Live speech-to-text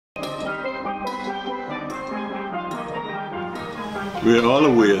We're all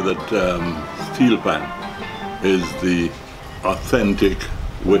aware that steel pan is the authentic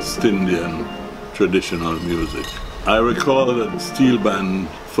West Indian traditional music. I recall that steel band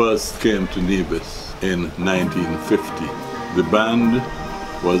first came to Nevis in 1950. The band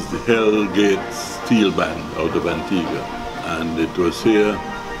was the Hellgate Steel Band out of Antigua, and it was here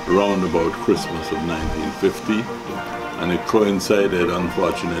round about Christmas of 1950, and it coincided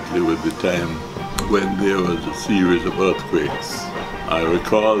unfortunately with the time when there was a series of earthquakes. I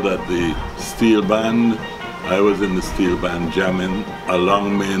recall that the steel band, I was in the steel band jamming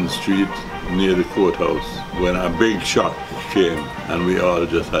along Main Street near the courthouse when a big shock came and we all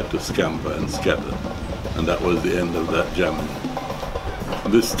just had to scamper and scatter, and that was the end of that jamming.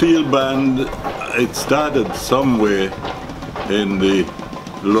 The steel band, it started somewhere in the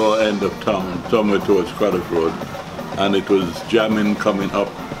lower end of town, somewhere towards Craddock Road, and it was jamming coming up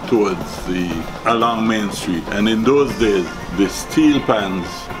towards along Main Street. And in those days, the steel pans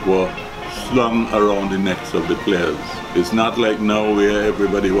were slung around the necks of the players. It's not like now where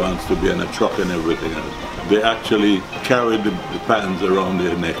everybody wants to be in a truck and everything else. They actually carried the pans around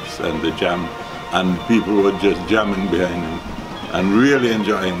their necks and they jammed, and people were just jamming behind them and really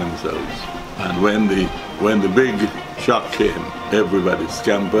enjoying themselves. And when the big shock came, everybody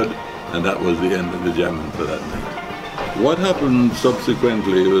scampered, and that was the end of the jamming for that night. What happened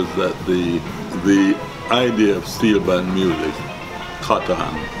subsequently was that the idea of steel band music caught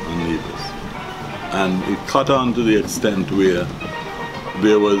on Nevis. And it caught on to the extent where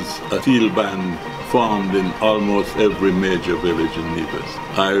there was a steel band formed in almost every major village in Nevis.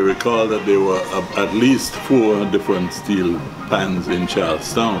 I recall that there were at least 4 different steel pans in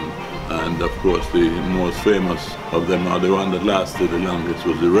Charlestown. And of course the most famous of them, or the one that lasted the longest,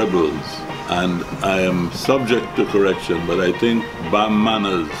 was the Rebels. And I am subject to correction, but I think Bam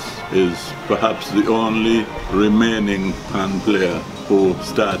Manners is perhaps the only remaining pan player who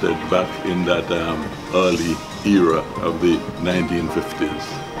started back in that early era of the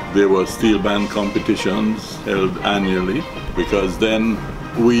 1950s. There were steel band competitions held annually, because then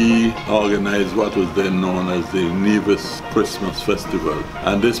we organized what was then known as the Nevis Christmas Festival.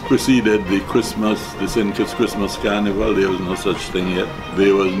 And this preceded the St. Kitts Christmas Carnival. There was no such thing yet.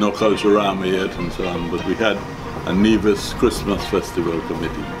 There was no Culturama yet and so on, but we had a Nevis Christmas Festival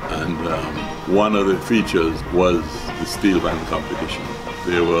committee. And one of the features was the steel band competition.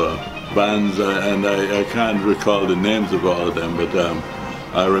 There were bands, and I can't recall the names of all of them, but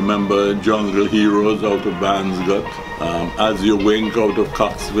I remember Jungle Heroes out of Bansgut, As You Wink out of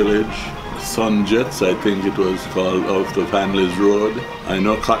Cox Village, Sun Jets, I think it was called, out of Hanley's Road. I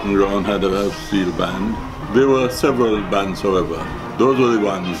know Cotton Ground had a steel band. There were several bands, however. Those were the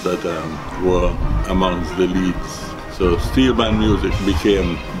ones that were amongst the leads. So steel band music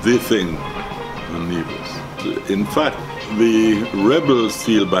became the thing on Nevis. In fact, the Rebel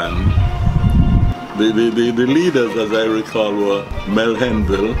Steel Band, the leaders, as I recall, were Mel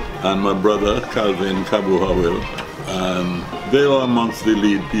Henville and my brother Calvin Cabu Howell. They were amongst the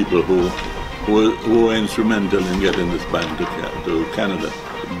lead people who were instrumental in getting this band to Canada.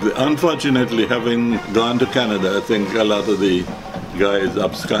 Unfortunately, having gone to Canada, I think a lot of the guys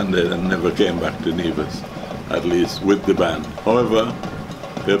absconded and never came back to Nevis, at least with the band. However,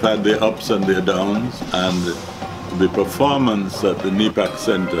 they've had their ups and their downs, and the performance at the NEPAC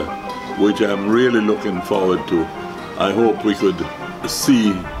Center, which I'm really looking forward to. I hope we could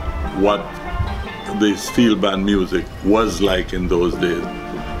see what the steel band music was like in those days.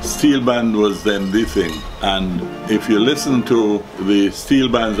 Steel band was then the thing, and if you listen to the steel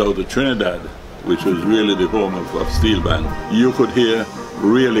bands out of Trinidad, which was really the home of steel band, you could hear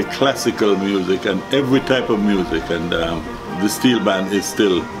really classical music and every type of music, and the steel band is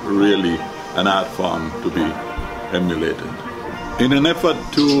still really an art form to be emulated. In an effort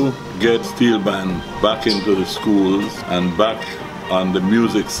to get steel band back into the schools and back on the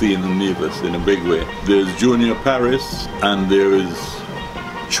music scene in Nevis in a big way, there's Junior Paris and there is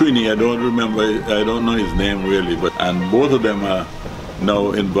Trini. I don't know his name really, and both of them are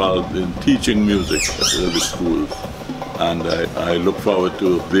now involved in teaching music at the schools, and I look forward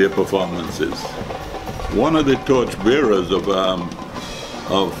to their performances. One of the torchbearers of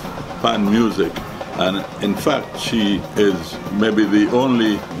pan music, and in fact she is maybe the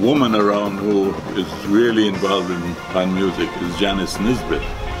only woman around who is really involved in pan music, is Janice Nisbet.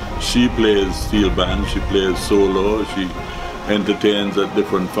 She plays steel band, she plays solo, she entertains at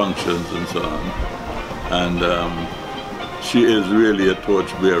different functions and so on, and she is really a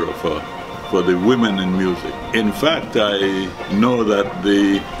torchbearer for the women in music. In fact, I know that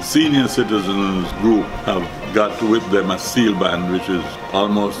the senior citizens group have got with them a steel band which is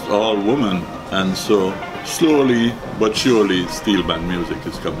almost all women, and so slowly but surely steel band music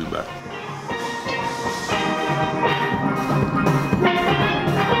is coming back.